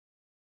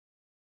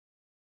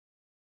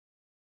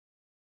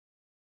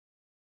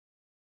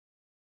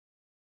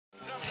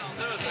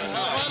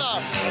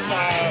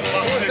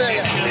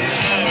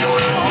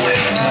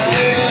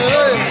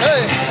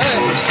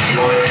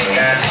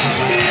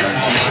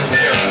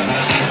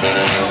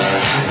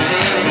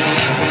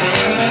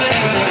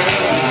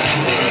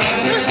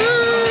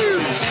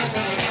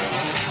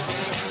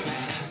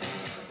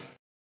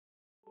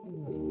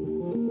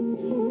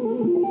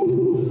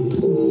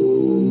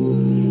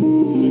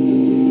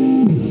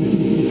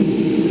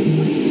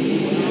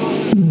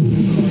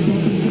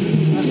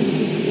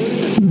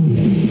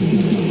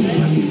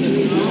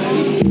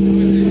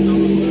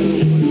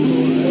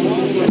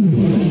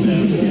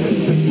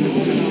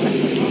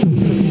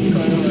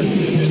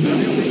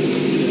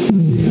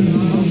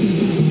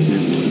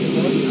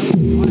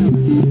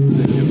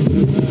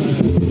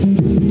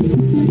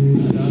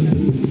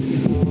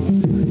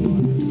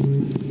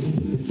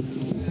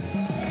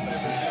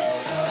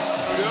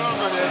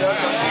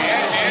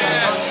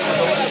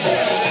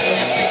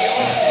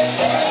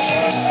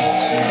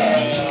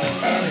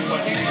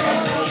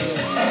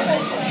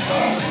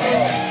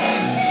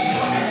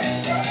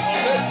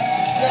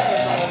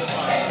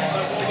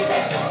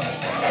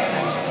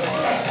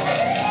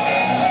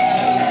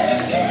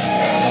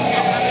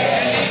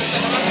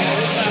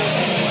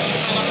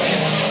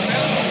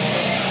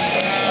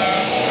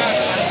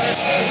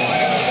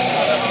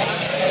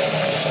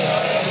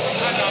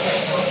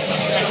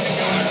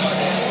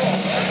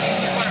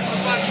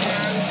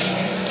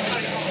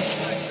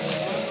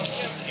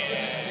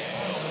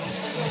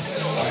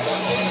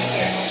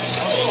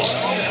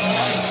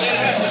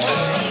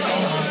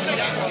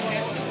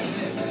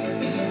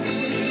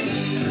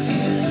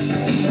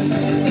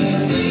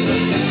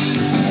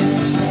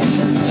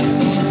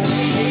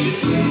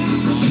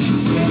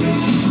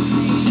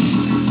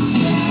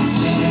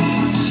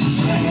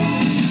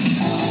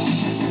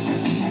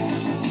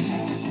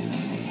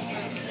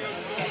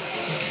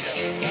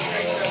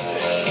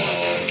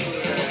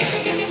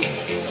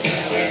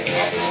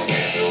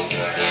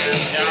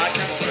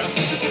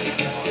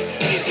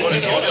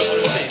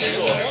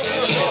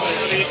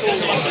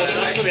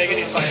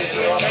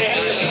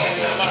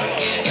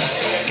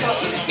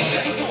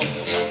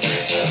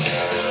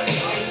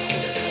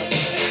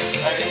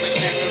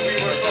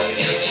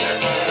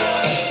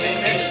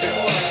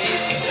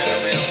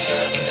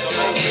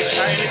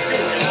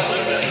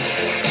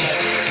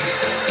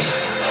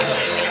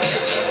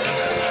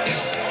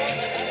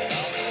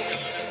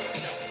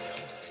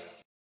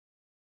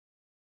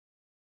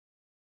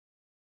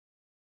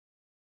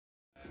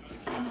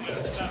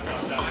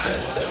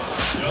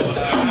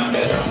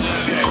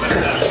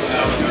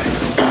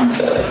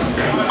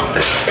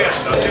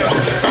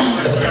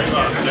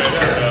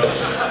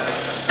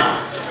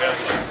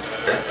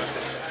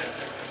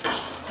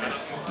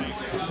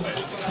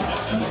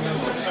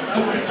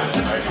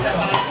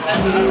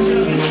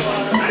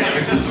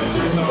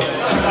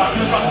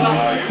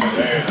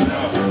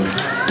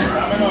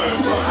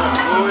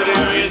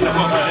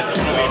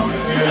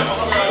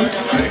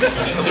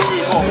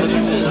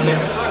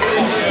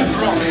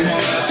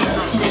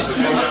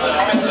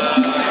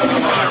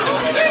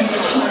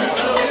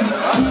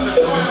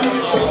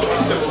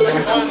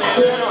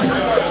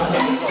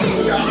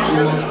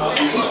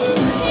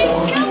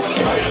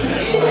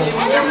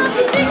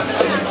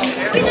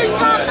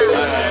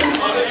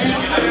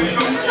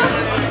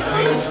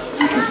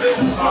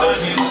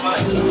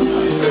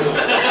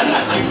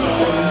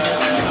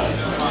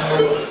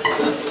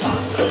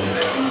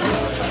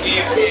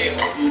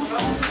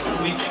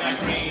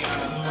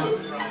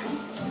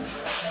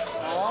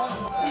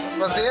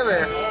Vad ser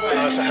vi?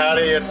 Så här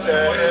är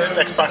ett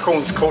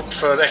expansionskort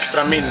för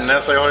extra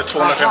minne, så jag har ju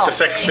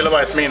 256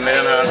 kilobyte minne i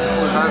den här.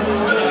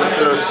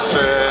 Plus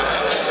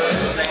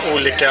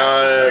olika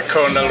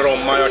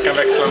kernel-rommar jag kan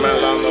växla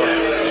mellan. Och...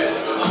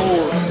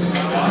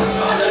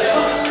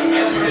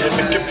 Det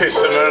är mycket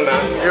pyssel med den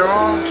där.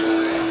 Ja.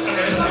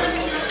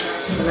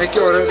 Det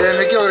är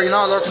mycket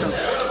original också.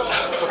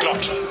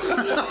 Såklart.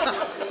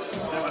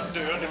 Jag var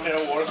död i flera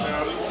år, så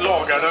jag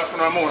lagade den för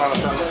några månader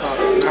sedan.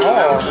 Så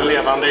jag är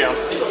levande igen.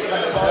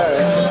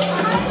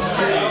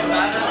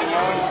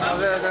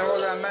 Det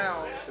håller jag med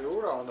om.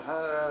 Jo då, det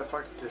här är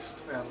faktiskt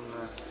en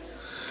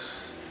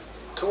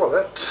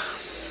toalett.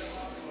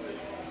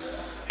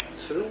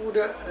 Tror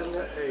det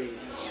eller ej.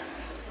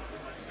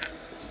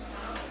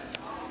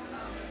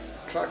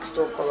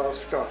 Truckstop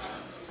Alaska.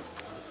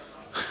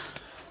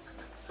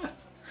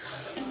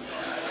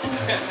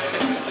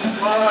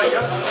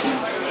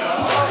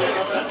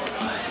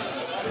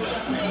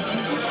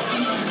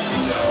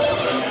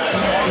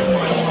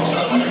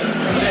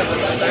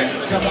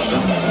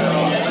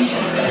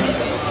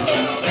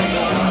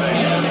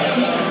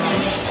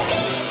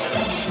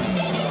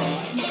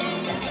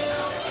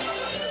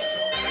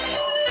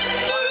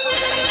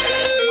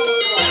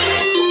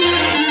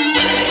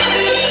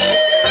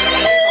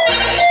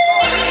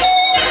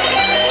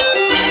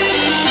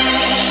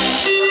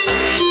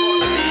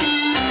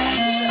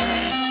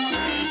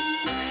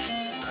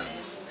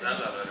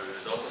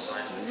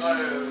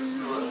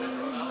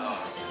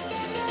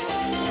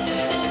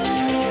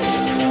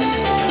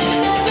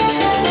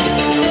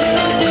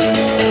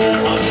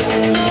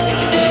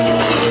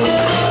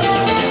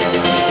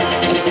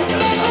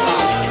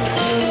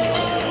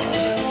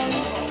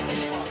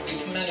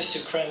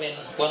 cram in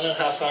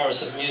 1.5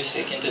 hours of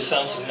music into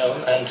Sounds of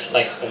Gnome and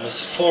like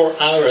almost 4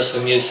 hours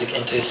of music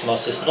into his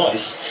master's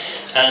noise.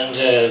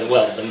 And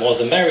well, the more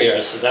the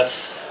merrier, so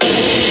that's...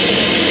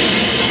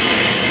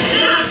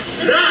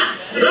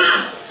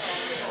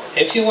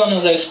 If you're one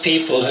of those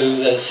people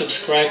who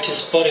subscribe to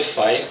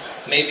Spotify,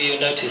 maybe you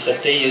notice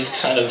that they use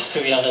kind of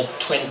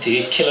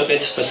 320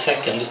 kilobits per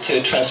second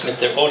to transmit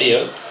their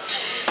audio.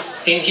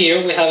 In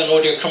here we have an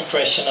audio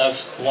compression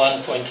of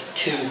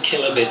 1.2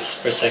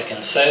 kilobits per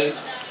second, so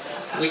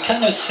we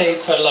kind of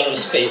save quite a lot of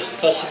space,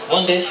 because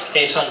one disc,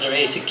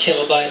 880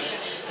 kilobytes,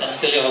 and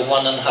still you have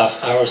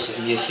 1.5 hours of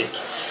music.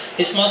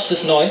 His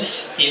master's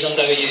noise, even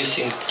though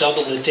using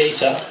double the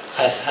data,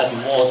 has had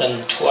more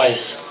than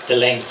twice the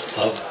length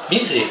of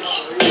music.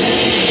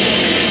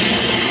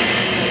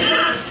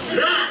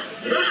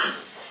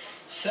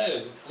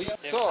 So, we are...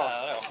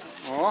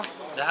 Ja.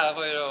 Det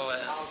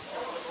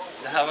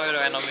här var ju då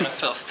en av mina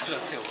första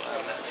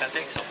datorer,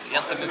 ZX80,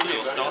 egentligen med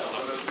brors dator.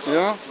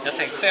 Ja. Jag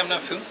tänkte se om den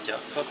funkar,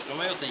 för att de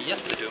har gjort en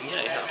jättedum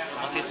grej här.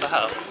 Om man tittar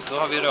här, då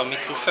har vi då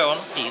mikrofon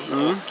in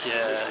och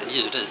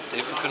ljud ut. Det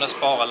är för att kunna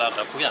spara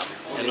ladda program,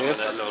 eller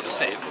load och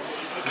save.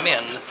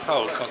 Men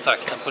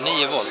powerkontakten på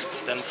 9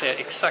 volt, den ser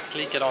exakt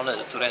likadan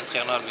ut och det är en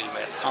 3,5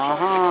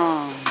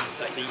 mm.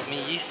 Så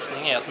min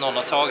gissning är att någon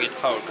har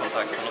tagit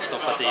powerkontakten och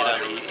stoppat i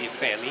den i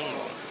fel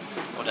ingång.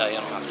 Och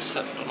därigenom haft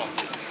sönder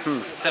någonting.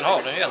 Sen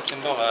har den ju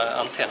egentligen bara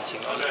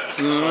antennsignal.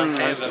 Så en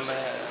TV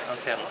med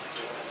antenn.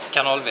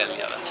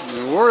 Kanalväljare.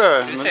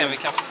 Vi ser om vi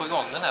kan få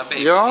igång den här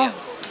bilen igen.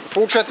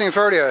 Fortsättning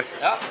följer.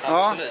 Ja,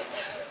 absolut.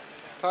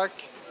 Tack.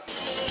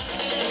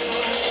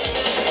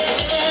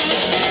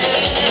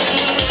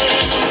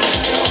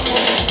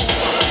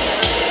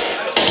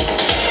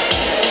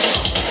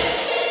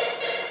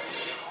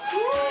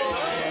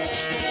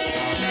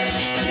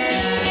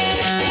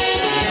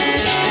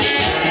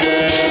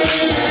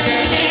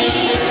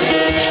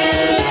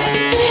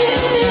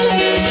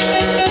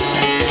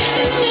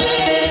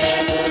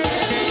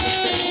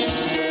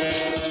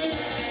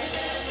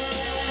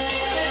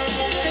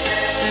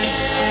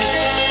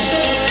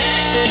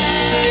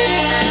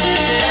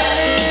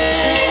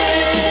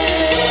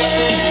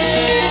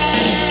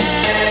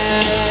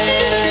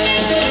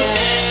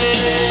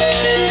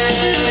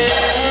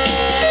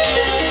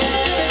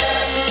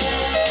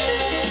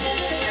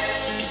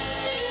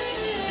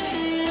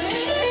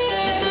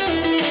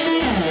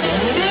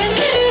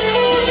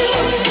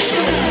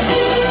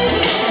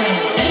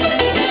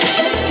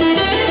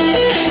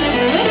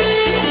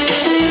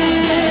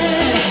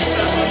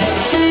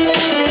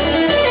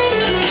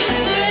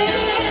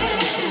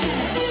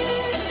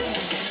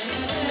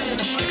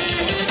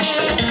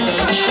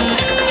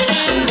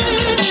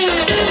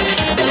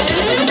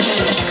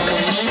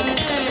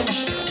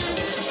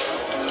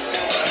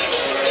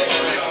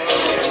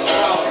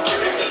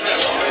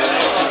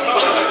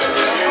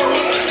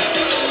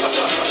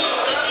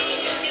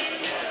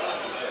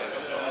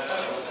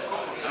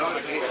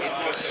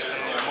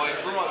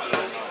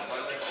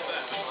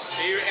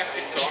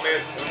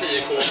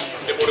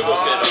 Det borde gå att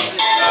skriva.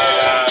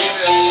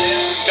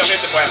 Kanske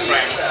inte på en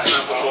frame, men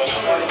på 2.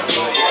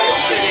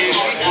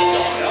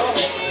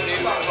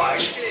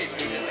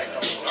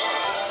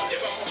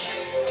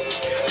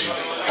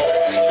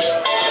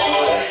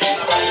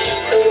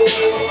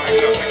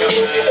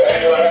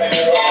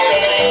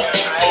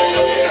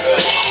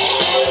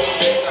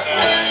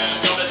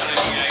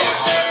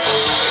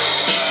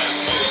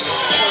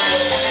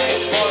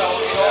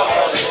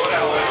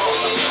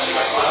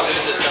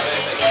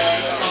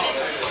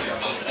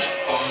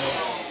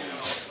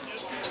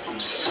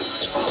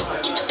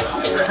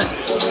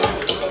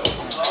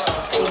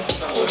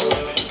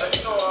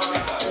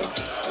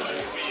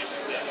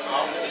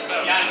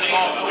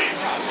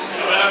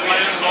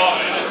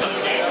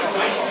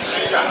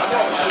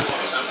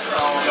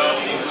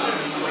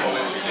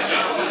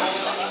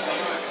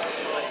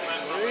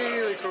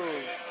 Really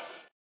cool.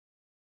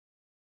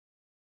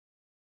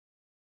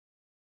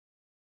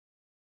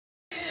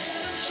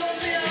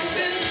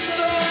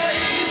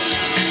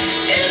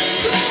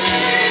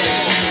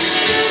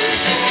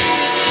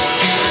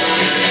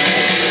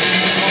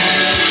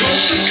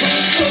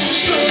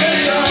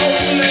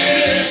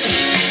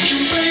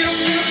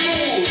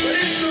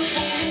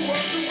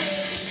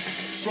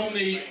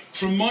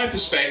 From my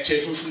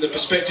perspective and from the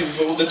perspective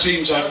of all the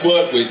teams I've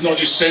worked with, not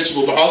just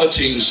Sensible but other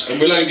teams, and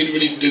we're only going to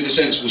really do the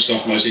Sensible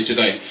stuff mostly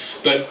today,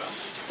 but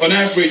on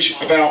average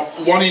about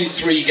 1 in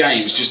 3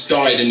 games just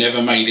died and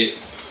never made it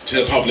to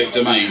the public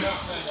domain.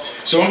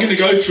 So I'm going to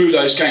go through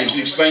those games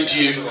and explain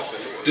to you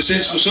the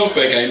Sensible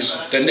software games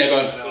that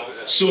never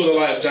saw the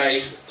light of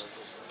day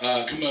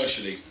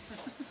commercially.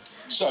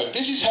 So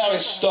this is how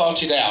it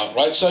started out,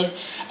 right? So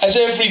as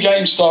every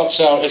game starts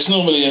out, it's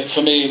normally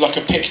for me like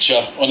a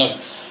picture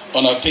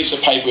on a piece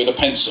of paper with a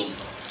pencil.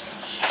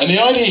 And the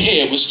idea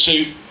here was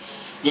the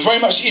very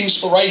much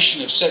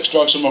inspiration of Sex,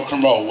 Drugs and Rock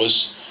and Roll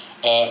was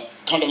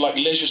kind of like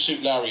Leisure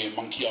Suit Larry and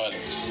Monkey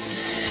Island.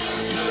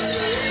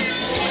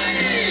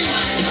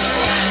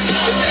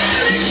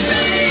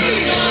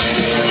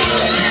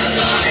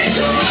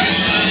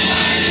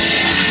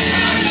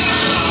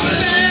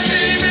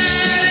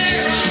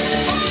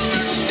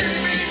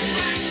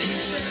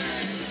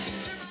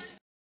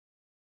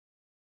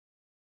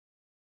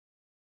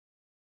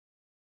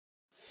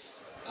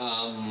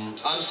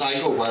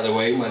 Psycho, by the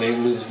way. My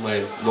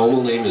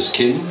normal name is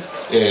Kim,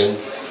 and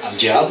I'm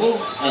Diablo,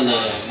 and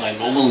my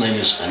normal name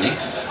is Benny.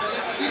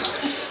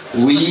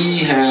 We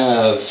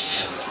have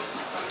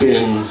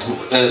been,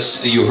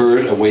 as you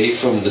heard, away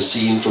from the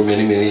scene for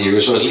many, many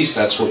years, or at least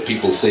that's what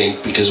people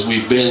think, because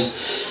we've been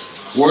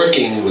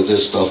working with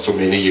this stuff for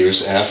many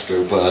years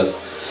after, but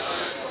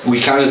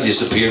we kind of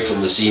disappeared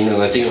from the scene,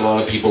 and I think a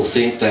lot of people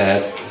think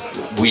that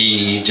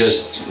we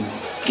just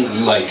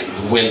like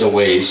went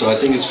away. So I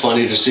think it's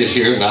funny to sit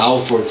here now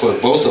for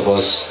both of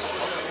us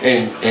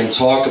and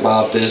talk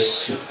about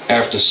this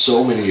after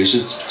so many years.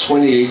 It's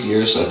 28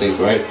 years, I think,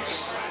 right?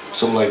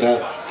 Something like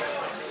that.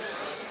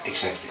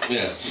 Exactly.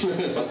 Yeah.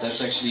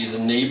 That's actually the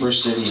neighbor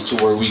city to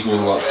where we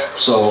grew up.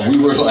 So we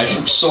were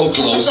like so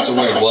close to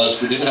where it was.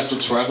 We didn't have to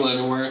travel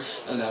anywhere,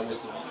 and that was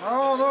the...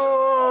 Oh no!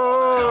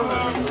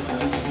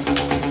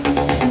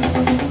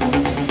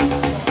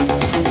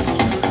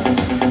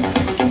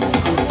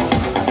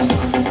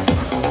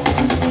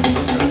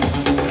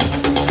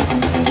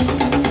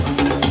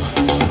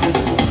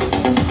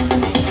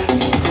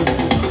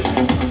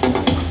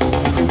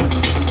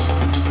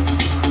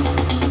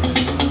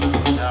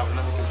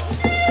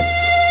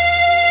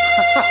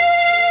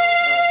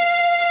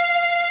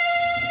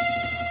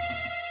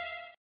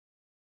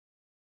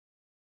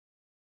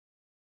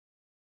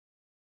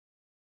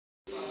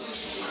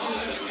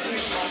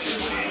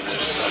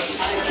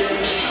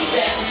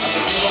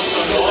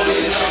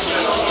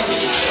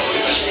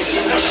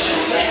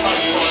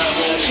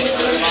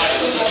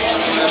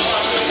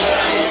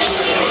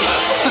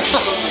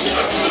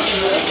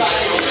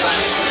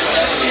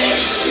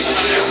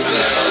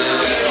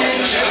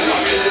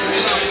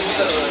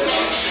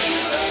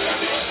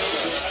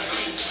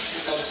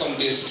 Some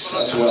discs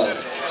as well.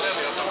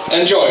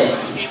 Enjoy!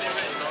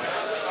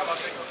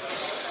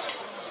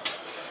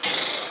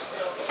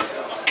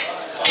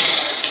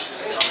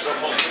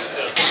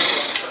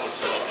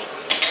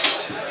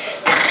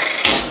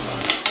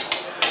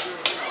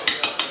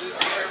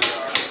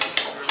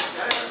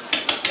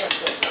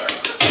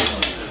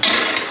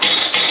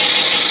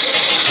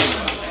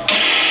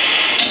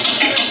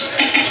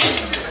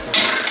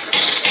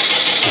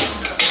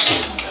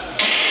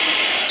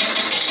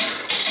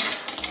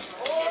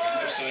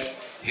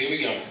 Here we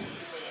go.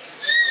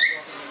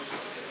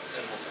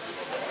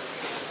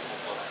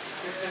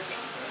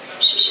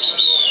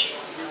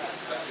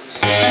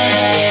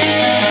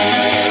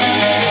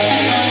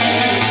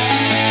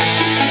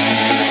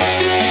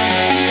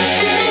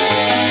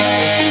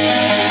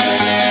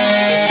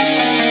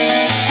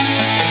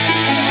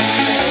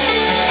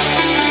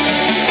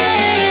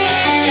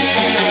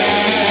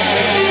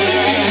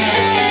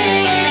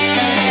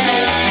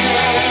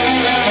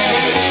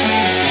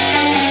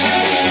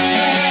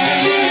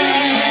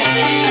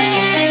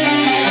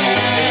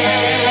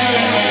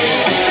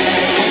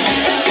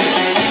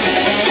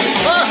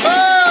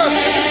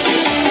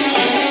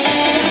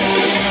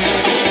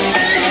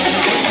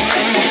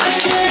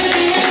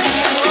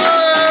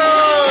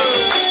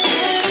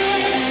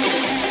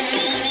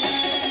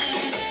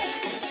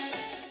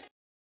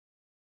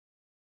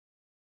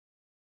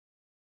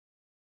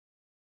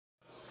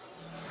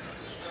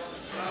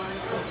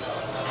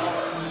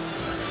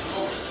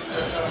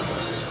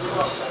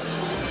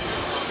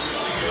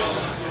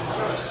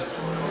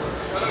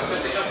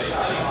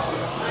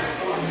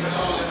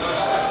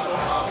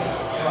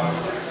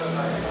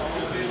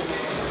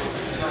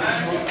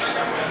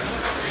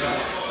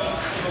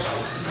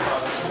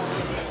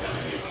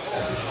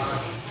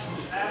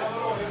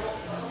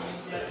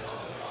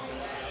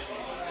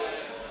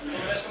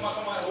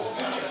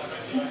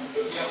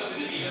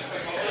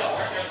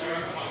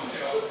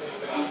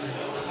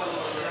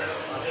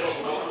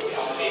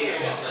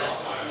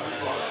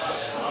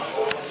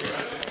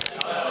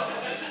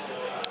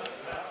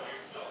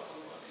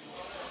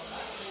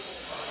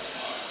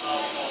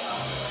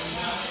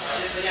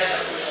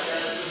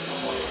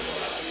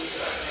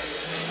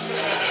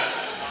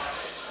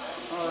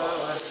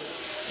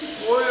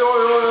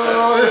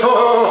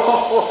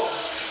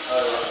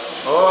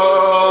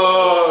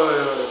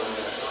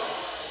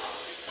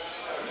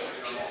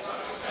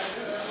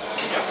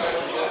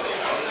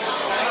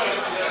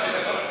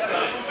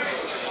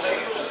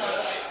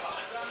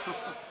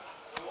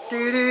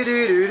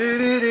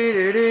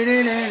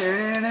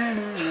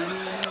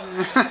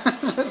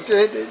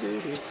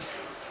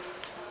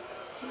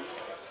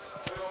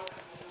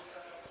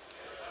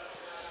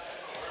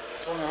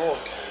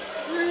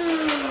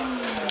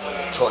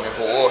 Tony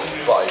Hawk,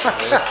 Bite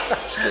Me,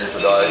 Skate to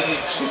Die.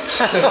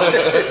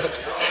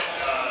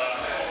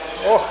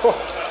 Oh.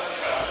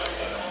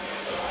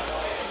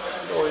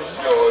 Oj,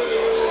 oj, oj.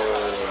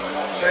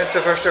 Det är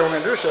inte första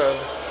gången du kör.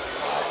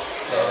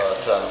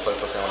 Jag tränar på det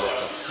på sen jag var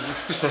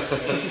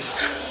liten.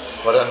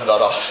 Varenda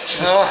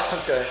rast. Ja,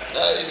 okej.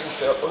 Nej, det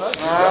visste jag på.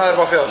 Nej, det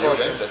var fel. Det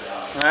gjorde jag inte.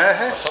 Nej.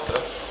 Jag satte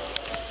det.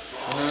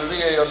 Nu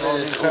är jag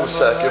lite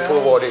osäker på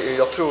vad det är.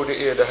 Jag tror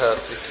det är det här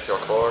trycket jag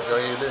har kvar. Jag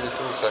är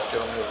lite osäker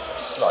om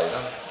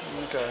sliden.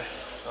 Okej.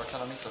 Jag kan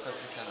ha missat ett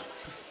tryck här nu.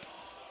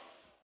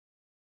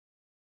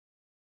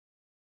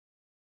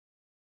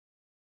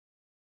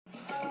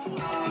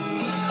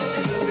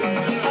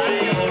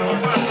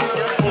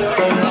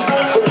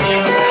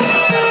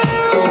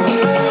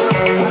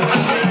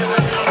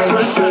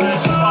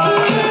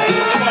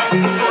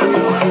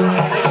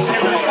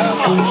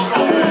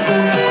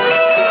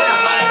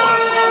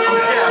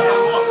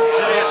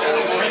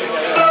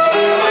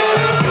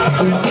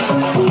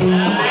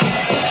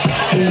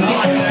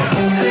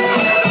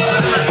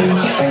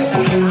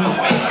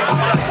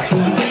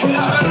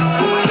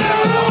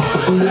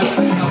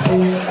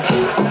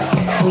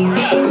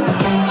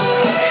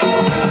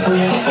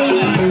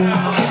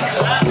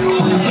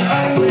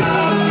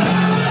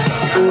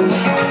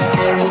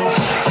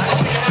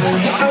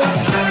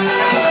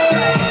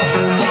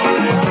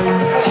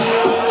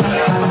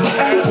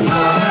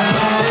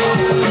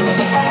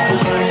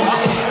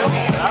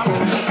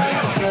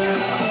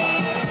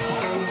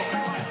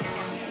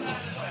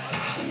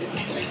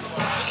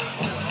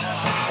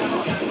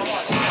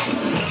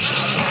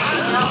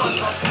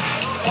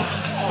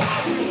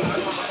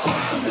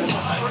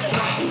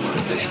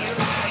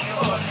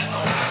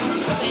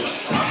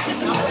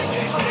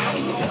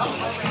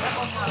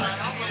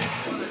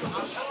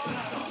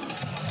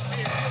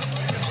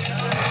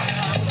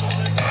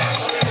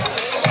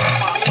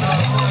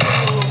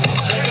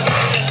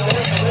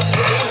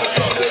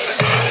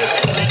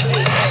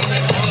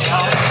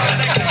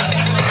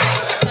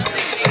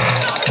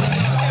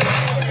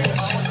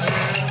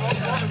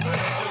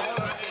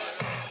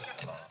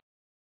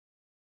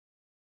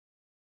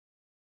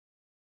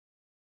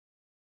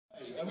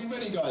 Are we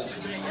ready, guys?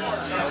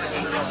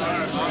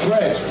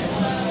 Fred.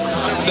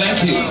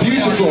 Thank you.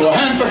 Beautiful. A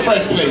hand for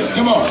Fred, please.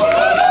 Come on.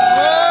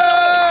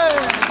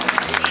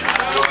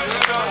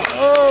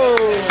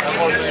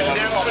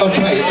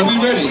 Okay, are we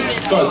ready,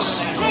 folks?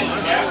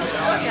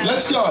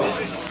 Let's go.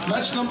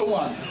 Match number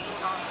 1.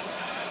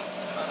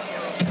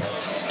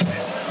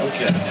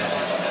 Okay.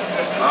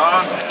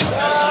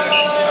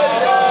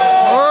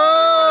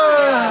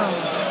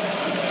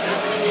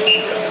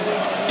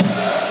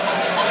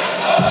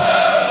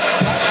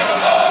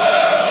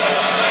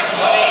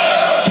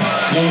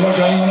 What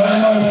going on at the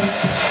moment?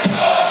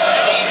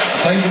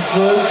 Tainted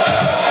through.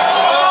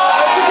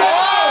 It's a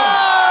goal!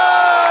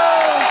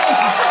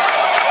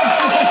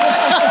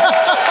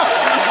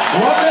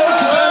 1-0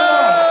 to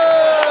Denmark.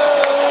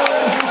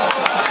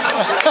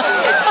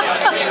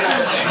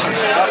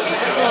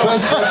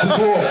 First back to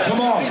Borth.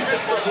 Come on.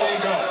 So you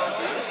go.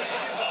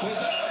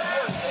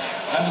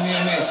 And a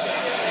near miss.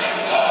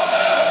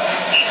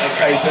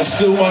 Okay, so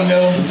still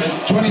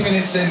 1-0. 20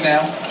 minutes in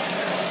now.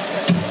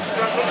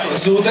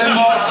 It's all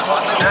Denmark.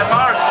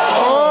 Denmark!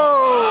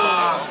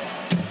 Oh!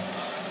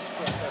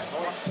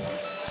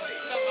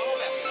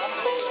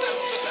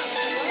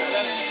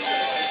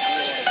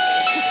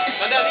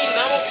 Men den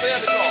innan var också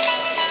jävligt bra.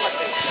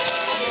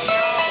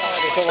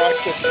 Det är så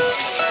vackert.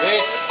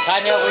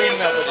 Kan jag gå in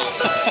med på det?